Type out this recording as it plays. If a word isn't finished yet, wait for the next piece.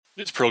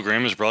This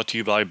program is brought to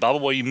you by Bible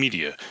Way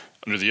Media,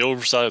 under the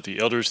oversight of the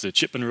elders of the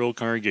Chipman Road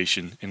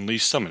Congregation in Lee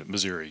Summit,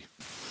 Missouri.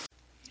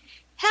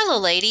 Hello,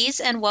 ladies,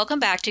 and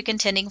welcome back to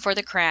Contending for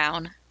the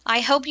Crown.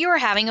 I hope you are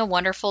having a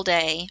wonderful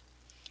day.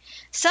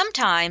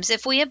 Sometimes,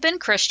 if we have been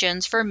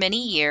Christians for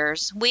many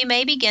years, we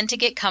may begin to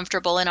get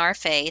comfortable in our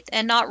faith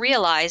and not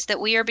realize that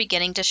we are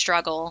beginning to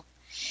struggle.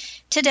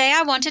 Today,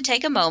 I want to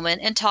take a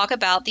moment and talk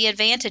about the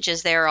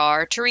advantages there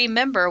are to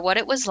remember what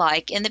it was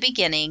like in the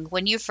beginning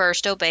when you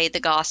first obeyed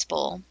the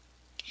gospel.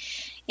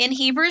 In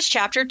Hebrews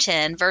chapter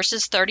 10,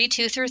 verses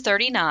 32 through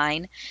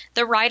 39,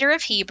 the writer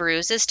of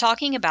Hebrews is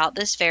talking about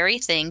this very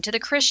thing to the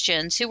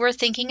Christians who were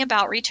thinking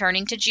about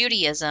returning to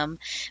Judaism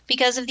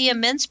because of the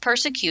immense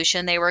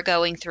persecution they were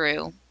going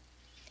through.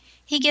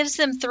 He gives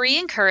them 3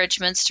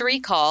 encouragements to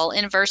recall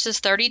in verses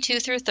 32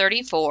 through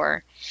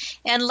 34,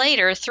 and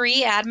later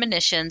 3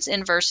 admonitions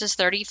in verses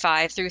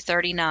 35 through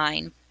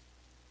 39.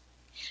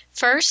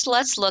 First,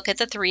 let's look at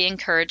the 3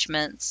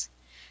 encouragements.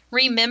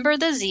 Remember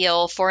the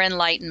zeal for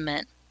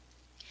enlightenment.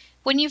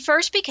 When you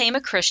first became a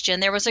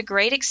Christian, there was a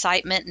great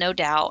excitement, no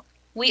doubt.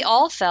 We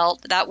all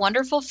felt that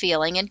wonderful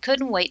feeling and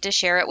couldn't wait to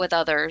share it with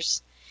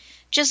others.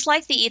 Just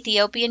like the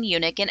Ethiopian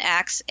eunuch in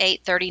Acts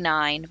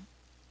 8:39.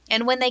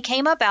 And when they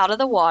came up out of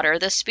the water,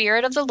 the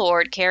Spirit of the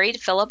Lord carried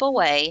Philip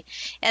away,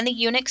 and the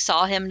eunuch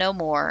saw him no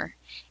more,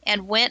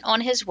 and went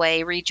on his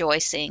way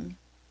rejoicing.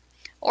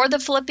 Or the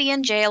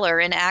Philippian jailer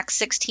in Acts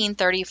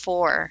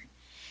 16:34.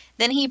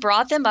 Then he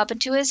brought them up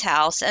into his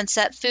house and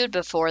set food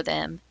before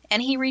them,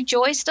 and he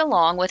rejoiced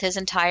along with his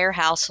entire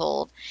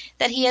household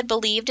that he had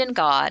believed in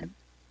God.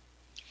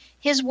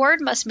 His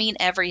word must mean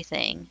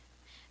everything.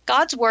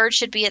 God's word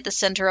should be at the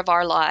center of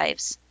our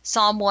lives.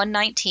 Psalm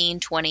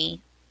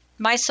 119:20.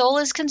 My soul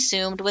is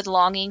consumed with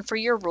longing for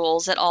your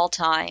rules at all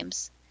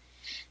times.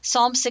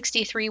 Psalm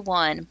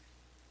 63:1.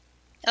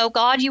 O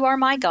God, you are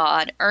my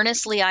God,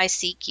 earnestly I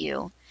seek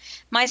you.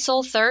 My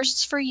soul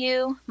thirsts for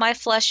you, my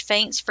flesh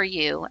faints for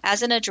you,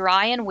 as in a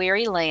dry and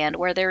weary land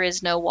where there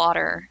is no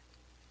water.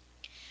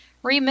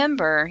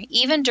 Remember,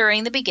 even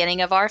during the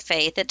beginning of our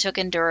faith, it took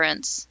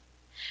endurance.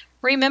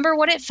 Remember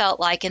what it felt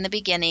like in the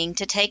beginning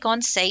to take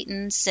on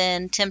Satan,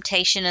 sin,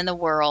 temptation in the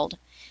world.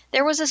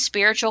 There was a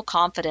spiritual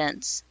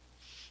confidence.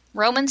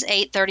 Romans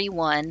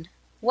 8:31.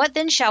 What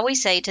then shall we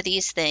say to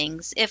these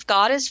things? If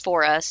God is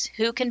for us,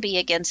 who can be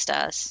against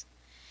us?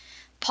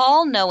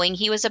 Paul, knowing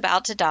he was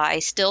about to die,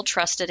 still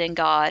trusted in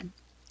God.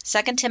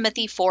 2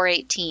 Timothy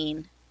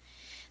 4:18.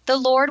 The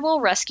Lord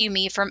will rescue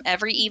me from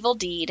every evil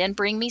deed and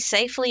bring me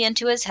safely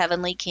into his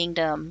heavenly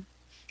kingdom.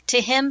 To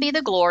him be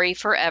the glory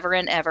forever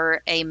and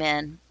ever.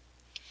 Amen.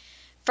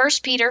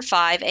 1 Peter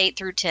 5:8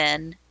 through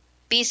 10.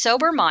 Be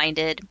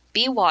sober-minded,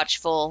 be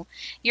watchful.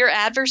 Your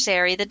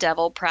adversary, the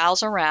devil,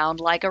 prowls around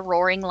like a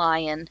roaring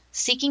lion,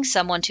 seeking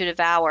someone to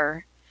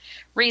devour.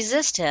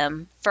 Resist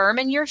him, firm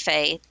in your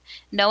faith,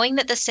 knowing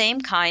that the same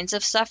kinds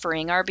of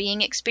suffering are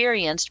being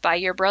experienced by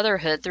your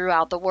brotherhood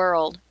throughout the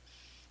world.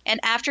 And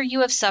after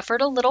you have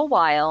suffered a little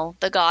while,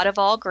 the God of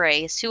all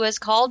grace, who has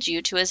called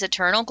you to his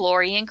eternal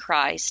glory in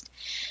Christ,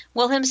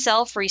 will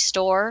himself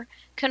restore,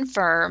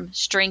 confirm,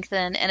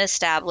 strengthen, and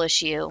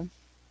establish you.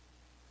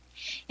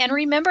 And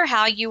remember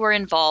how you were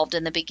involved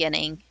in the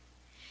beginning.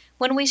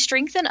 When we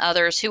strengthen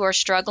others who are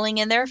struggling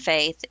in their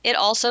faith, it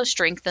also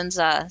strengthens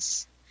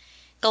us.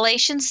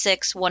 Galatians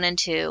 6:1 and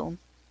 2.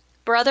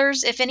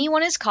 Brothers, if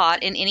anyone is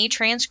caught in any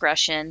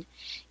transgression,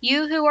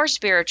 you who are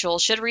spiritual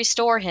should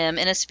restore him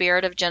in a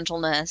spirit of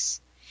gentleness.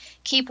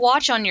 Keep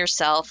watch on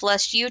yourself,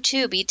 lest you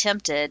too be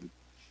tempted.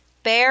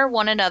 Bear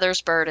one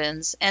another's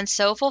burdens, and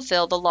so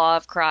fulfill the law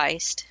of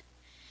Christ.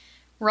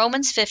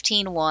 Romans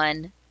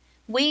 15:1.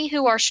 We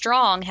who are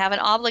strong have an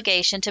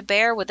obligation to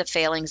bear with the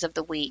failings of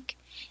the weak,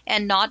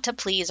 and not to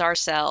please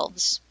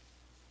ourselves.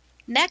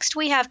 Next,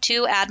 we have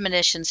 2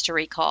 admonitions to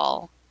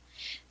recall.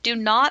 Do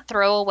not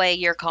throw away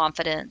your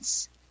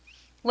confidence.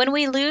 When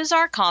we lose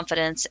our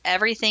confidence,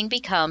 everything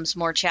becomes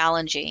more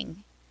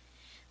challenging.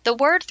 The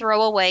word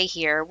throw away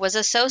here was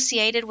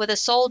associated with a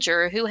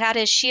soldier who had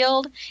his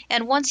shield,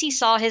 and once he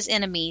saw his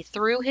enemy,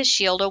 threw his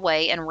shield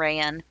away and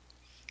ran.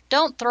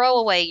 Don't throw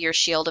away your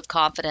shield of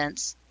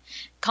confidence.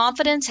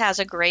 Confidence has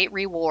a great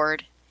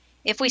reward.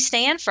 If we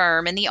stand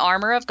firm in the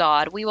armor of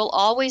God, we will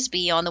always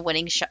be on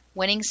the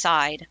winning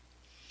side.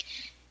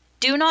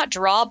 Do not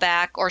draw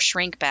back or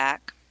shrink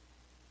back.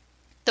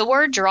 The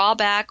word draw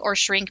back or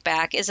shrink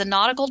back is a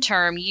nautical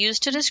term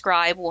used to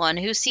describe one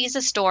who sees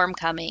a storm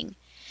coming,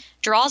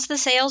 draws the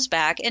sails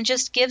back, and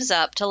just gives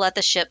up to let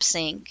the ship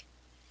sink.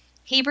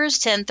 Hebrews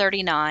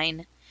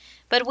 10:39.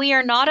 But we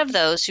are not of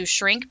those who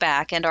shrink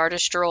back and are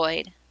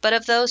destroyed, but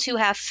of those who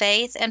have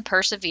faith and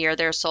preserve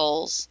their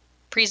souls.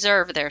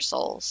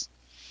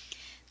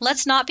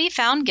 Let's not be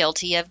found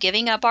guilty of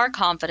giving up our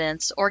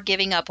confidence or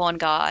giving up on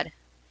God.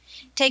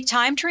 Take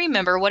time to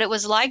remember what it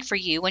was like for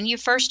you when you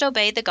first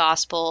obeyed the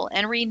gospel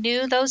and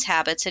renew those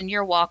habits in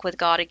your walk with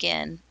God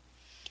again.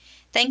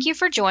 Thank you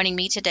for joining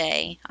me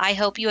today. I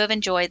hope you have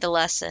enjoyed the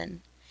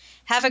lesson.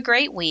 Have a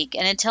great week,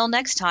 and until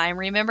next time,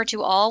 remember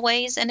to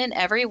always and in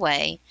every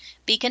way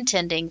be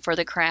contending for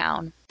the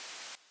crown.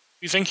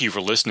 We thank you for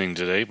listening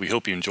today. We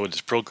hope you enjoyed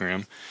this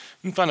program.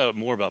 You can find out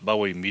more about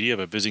Byway Media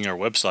by visiting our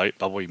website,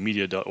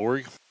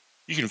 bywaymedia.org.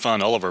 You can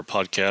find all of our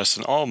podcasts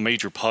on all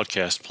major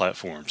podcast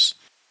platforms.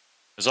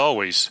 As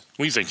always,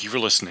 we thank you for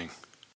listening.